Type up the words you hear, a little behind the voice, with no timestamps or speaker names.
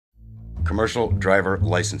Commercial driver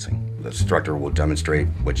licensing. The instructor will demonstrate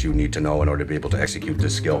what you need to know in order to be able to execute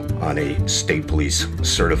this skill on a state police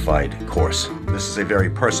certified course. This is a very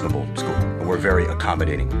personable school. We're very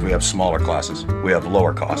accommodating. We have smaller classes. We have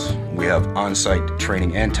lower costs. We have on-site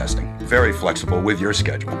training and testing. Very flexible with your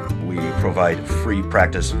schedule. We provide free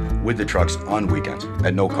practice with the trucks on weekends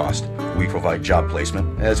at no cost. We provide job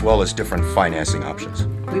placement as well as different financing options.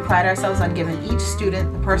 We pride ourselves on giving each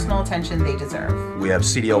student the personal attention they deserve. We have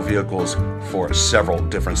CDL vehicles for several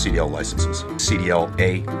different CDL licenses. CDL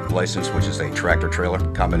A license, which is a tractor trailer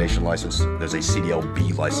combination license. There's a CDL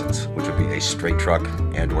B license, which would be a straight truck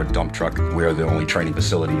and or dump truck. We are the only training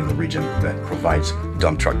facility in the region that provides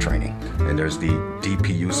dump truck training. And there's the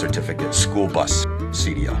DPU certificate school bus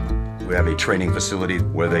CDL. We have a training facility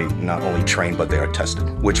where they not only train, but they are tested,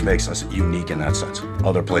 which makes us unique in that sense.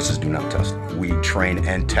 Other places do not test. We train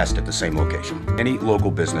and test at the same location. Any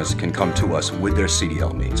local business can come to us with their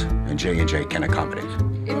CDL needs, and J&J can accommodate.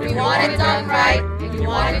 If you want it done right, if you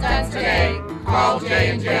want it done today, call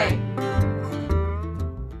J&J.